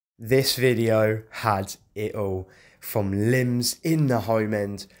This video had it all, from limbs in the home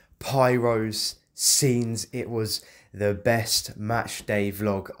end, pyros, scenes. It was the best match day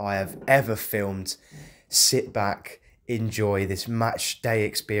vlog I have ever filmed. Sit back, enjoy this match day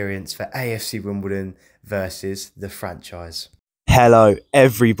experience for AFC Wimbledon versus the franchise. Hello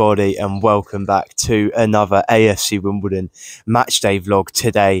everybody and welcome back to another AFC Wimbledon match day vlog.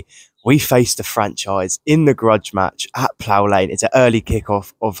 Today we face the franchise in the grudge match at Plough Lane. It's an early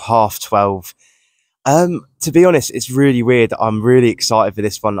kickoff of 12:30. To be honest, it's really weird. I'm really excited for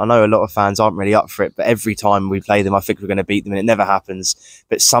this one. I know a lot of fans aren't really up for it, but every time we play them, I think we're going to beat them, and it never happens.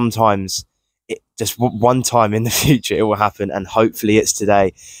 But sometimes, just one time in the future, it will happen, and hopefully it's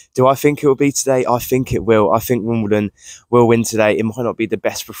today. Do I think it will be today? I think it will. I think Wimbledon will win today. It might not be the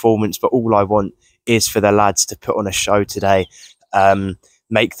best performance, but all I want is for the lads to put on a show today.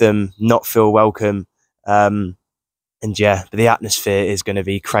 Make them not feel welcome. And yeah, but the atmosphere is going to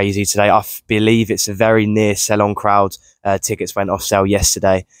be crazy today. I believe it's a very near sell-on crowd. Tickets went off sale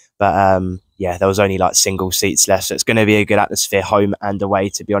yesterday, but yeah, there was only like single seats left. So it's going to be a good atmosphere home and away,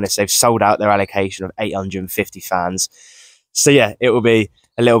 to be honest. They've sold out their allocation of 850 fans. So yeah, it will be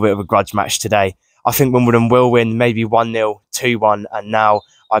a little bit of a grudge match today. I think Wimbledon will win, maybe 1-0, 2-1. And now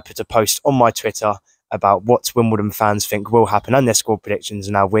I put a post on my Twitter about what Wimbledon fans think will happen and their score predictions.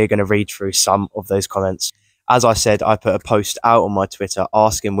 And now we're going to read through some of those comments. As I said, I put a post out on my Twitter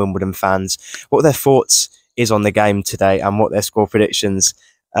asking Wimbledon fans what their thoughts is on the game today and what their score predictions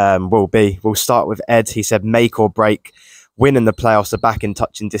will be. We'll start with Ed. He said, make or break. Win in the playoffs, are back in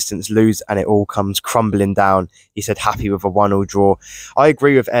touching distance, lose and it all comes crumbling down. He said happy with a 1-1 draw. I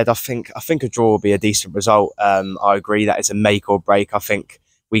agree with Ed. I think a draw will be a decent result. I agree that it's a make or break. I think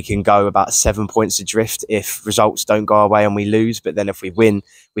we can go about 7 points adrift if results don't go our way and we lose. But then if we win,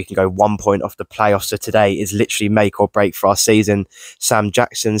 we can go 1 point off the playoffs. So today is literally make or break for our season. Sam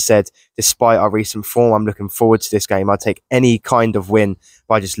Jackson said, despite our recent form, I'm looking forward to this game. I'd take any kind of win,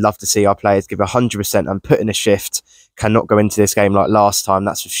 but I just love to see our players give 100% and put in a shift. Cannot go into this game like last time,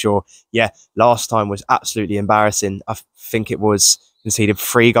 that's for sure. Yeah, last time was absolutely embarrassing. I think it was conceded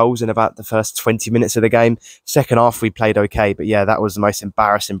 3 goals in about the first 20 minutes of the game. Second half, we played okay, but yeah, that was the most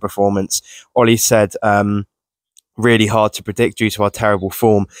embarrassing performance. Ollie said, really hard to predict due to our terrible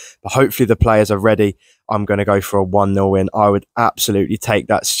form, but hopefully the players are ready. I'm going to go for a 1-0 win. I would absolutely take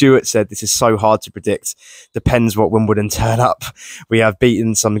that. Stuart said, this is so hard to predict. Depends what Wimbledon turn up. We have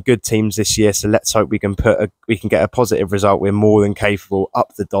beaten some good teams this year, so let's hope we can get a positive result. We're more than capable.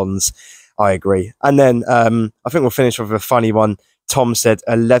 Up the Dons. I agree. And then I think we'll finish with a funny one. Tom said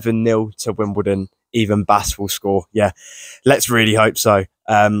 11-0 to Wimbledon. Even Bass will score. Yeah, let's really hope so.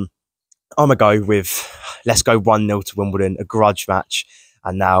 I'm going to go with, let's go 1-0 to Wimbledon, a grudge match.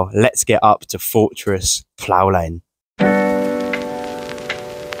 And now let's get up to Fortress Plough Lane.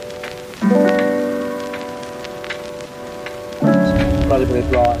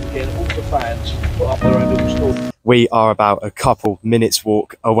 We are about a couple minutes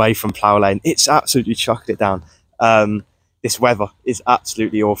walk away from Plough Lane. It's absolutely chucked it down. This weather is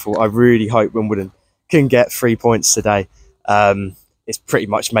absolutely awful. I really hope Wimbledon can get 3 points today. It's pretty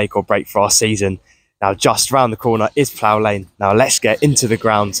much make or break for our season. Now, just round the corner is Plough Lane. Now, let's get into the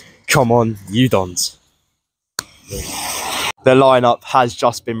ground. Come on, you Dons. The lineup has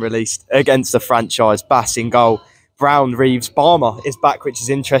just been released against the franchise. Bass in goal. Brown, Reeves, Barmer is back, which is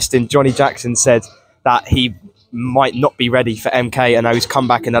interesting. Johnny Jackson said that he might not be ready for MK, and now he's come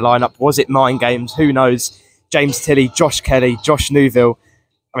back in the lineup. Was it mind games? Who knows? James Tilley, Josh Kelly, Josh Newville.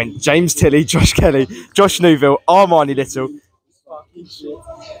 James Tilley, Josh Kelly, Josh Newville, Armani Little.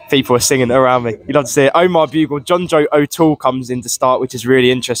 People are singing around me. You'd love to see it. Omar Bugle, John Joe O'Toole comes in to start, which is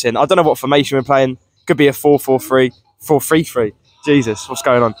really interesting. I don't know what formation we're playing. Could be a 4-4-3, 4-3-3. Jesus, what's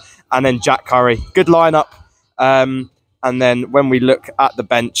going on? And then Jack Curry. Good lineup. And then when we look at the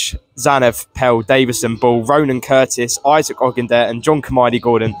bench, Zanev, Pell, Davison, Ball, Ronan Curtis, Isaac Ogundare and John Kamidi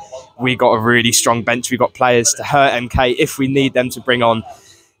Gordon. We got a really strong bench. We got players to hurt MK if we need them to bring on.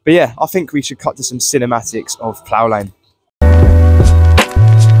 But yeah, I think we should cut to some cinematics of Plough Lane.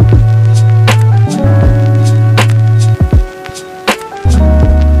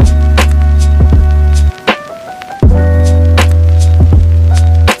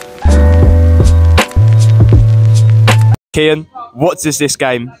 Kian, what does this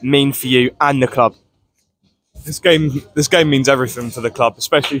game mean for you and the club? This game means everything for the club,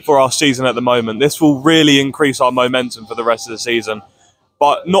 especially for our season at the moment. This will really increase our momentum for the rest of the season.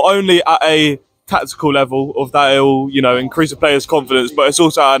 But not only at a tactical level of that, it will, increase the players' confidence, but it's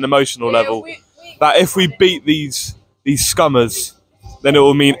also at an emotional level. That if we beat these scummers, then it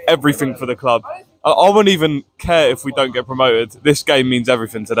will mean everything for the club. I wouldn't even care if we don't get promoted. This game means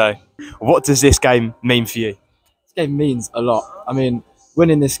everything today. What does this game mean for you? This game means a lot. I mean,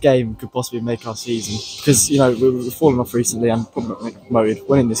 winning this game could possibly make our season because, you know, we've fallen off recently and probably not make promoted.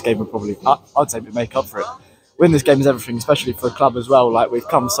 Winning this game would probably, I'd say, we'd make up for it. Winning this game is everything, especially for a club as well. Like, we've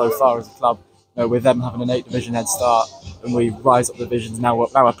come so far as a club, you know, with them having an 8 division head start, and we rise up divisions. Now we're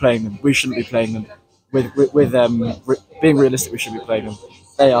playing them. We shouldn't be playing them. With being realistic, we should be playing them.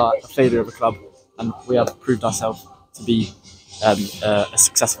 They are a failure of a club, and we have proved ourselves to be a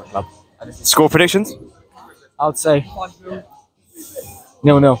successful club. Score predictions? I would say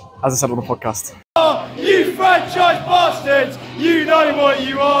 0-0, as I said on the podcast. You franchise bastards! You know what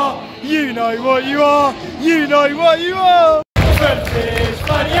you are! You know what you are! You know what you are! Friends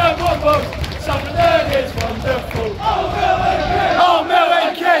funny and wonderful. Some of them is wonderful. Oh,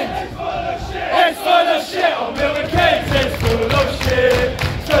 Milton Keynes! It's full of shit! Oh, Milton Keynes is full of shit!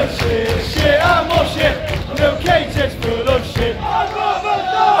 Full shit and more shit! Milton Keynes is full of shit!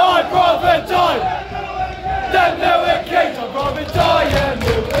 I'd rather die than Milton Keynes! I'd rather die than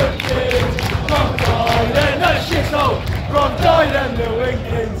Milton Keynes! From die than that shithole! From die than Milton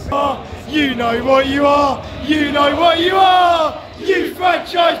Keynes! You know what you are! You know what you are! You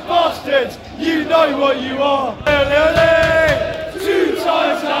franchise bastards! You know what you are! 2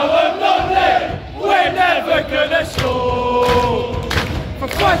 times now and lonely! We're never gonna score! For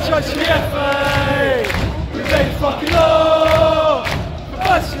franchise to the FA! We play the fucking law! For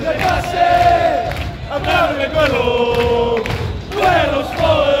Bass to the Bassett! And now we're gonna law! We're not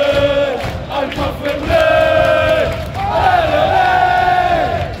spotted! I'm confident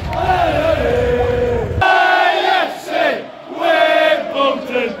AFC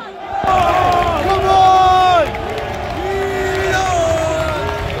Wimbledon! Come on!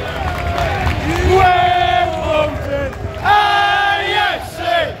 Wimbledon! AFC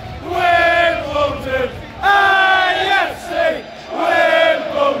Wimbledon! AFC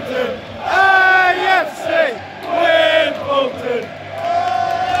Wimbledon! AFC Wimbledon!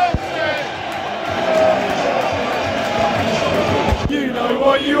 You know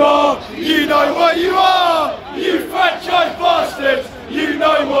what you are! You know what you are! You franchise bastards! You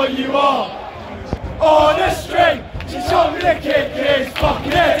know what you are! On a string! She told me the kick is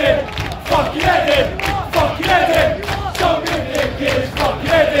fucking headed! Fucking headed! Fucking headed! Told me the kick is fucking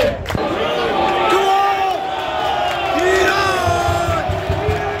headed! Come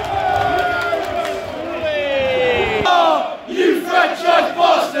on! You franchise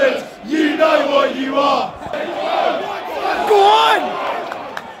bastards! You know what you are! Go on!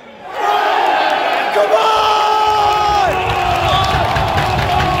 Come on!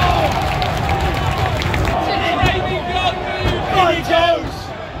 On he goes!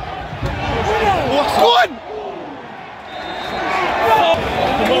 What's on?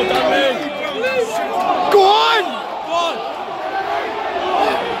 Well done, mate. Go on! Go on!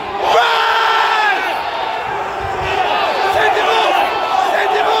 Run! Send him off!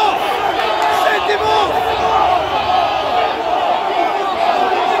 Send him off! Send him off!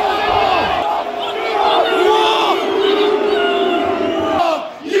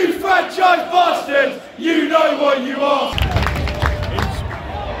 You franchise bastards! You know what you are!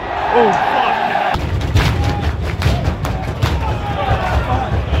 Oh, fuck!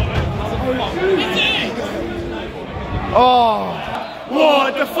 Oh!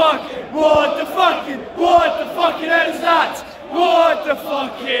 What the fuck? What the fucking hell is that? What the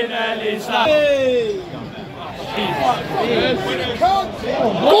fucking hell is that?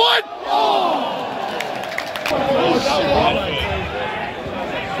 What? Oh!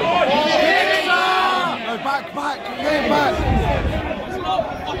 Back.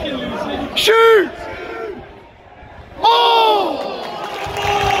 Shoot! Oh!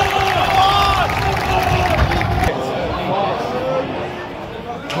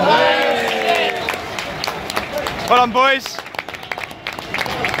 Well done, boys.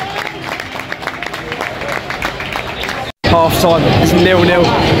 Half time, it's 0-0.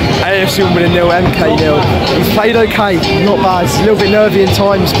 AFC Wimbledon 0, MK 0. We've played okay, not bad. It's a little bit nervy in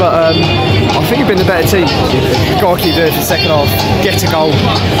times, but I think we've been the better team. Got to keep doing it for the second half. Get a goal.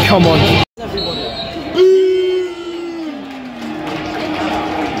 Come on.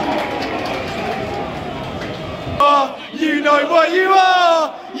 You know what you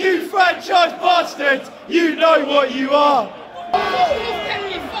are! You franchise bastards! You know what you are!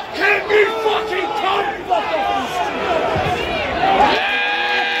 Can you fucking come fuck off?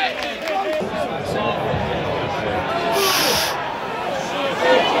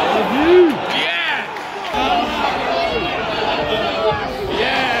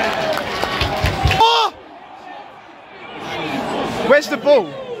 Where's the ball?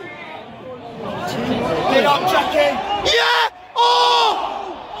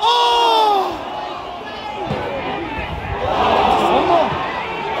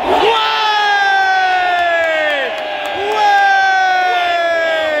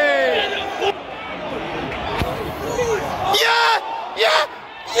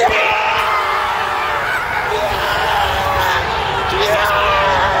 You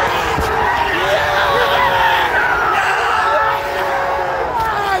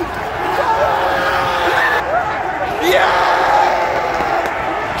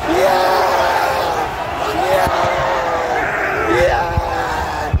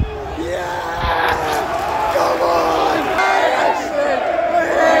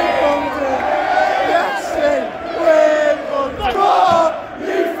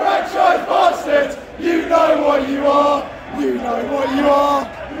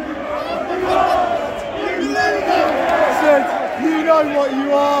know what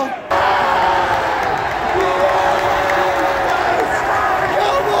you are.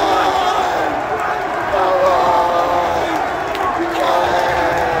 Come on! Come on!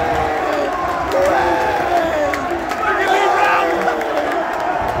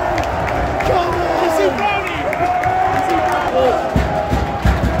 Come on!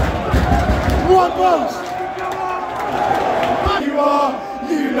 One post! You are,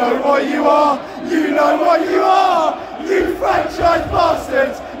 you know what you are, you know what you are! You franchise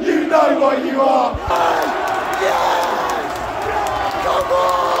bastards, you know what you are. Yes! Come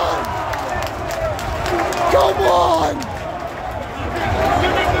on! Come on!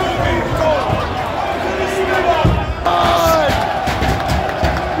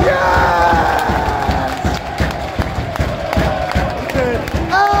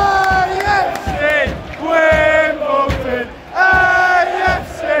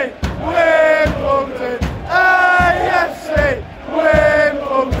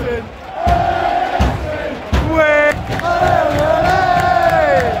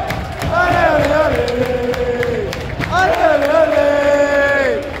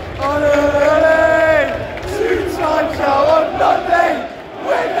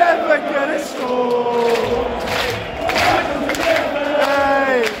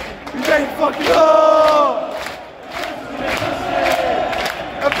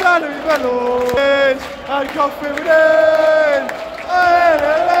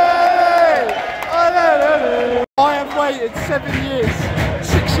 I have waited 7 years,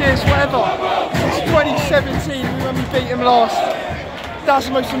 6 years, whatever, since 2017 when we beat him last. That's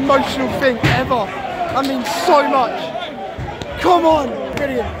the most emotional thing ever. I mean, so much. Come on,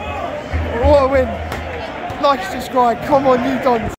 brilliant. What a win. Like and subscribe. Come on, you dons.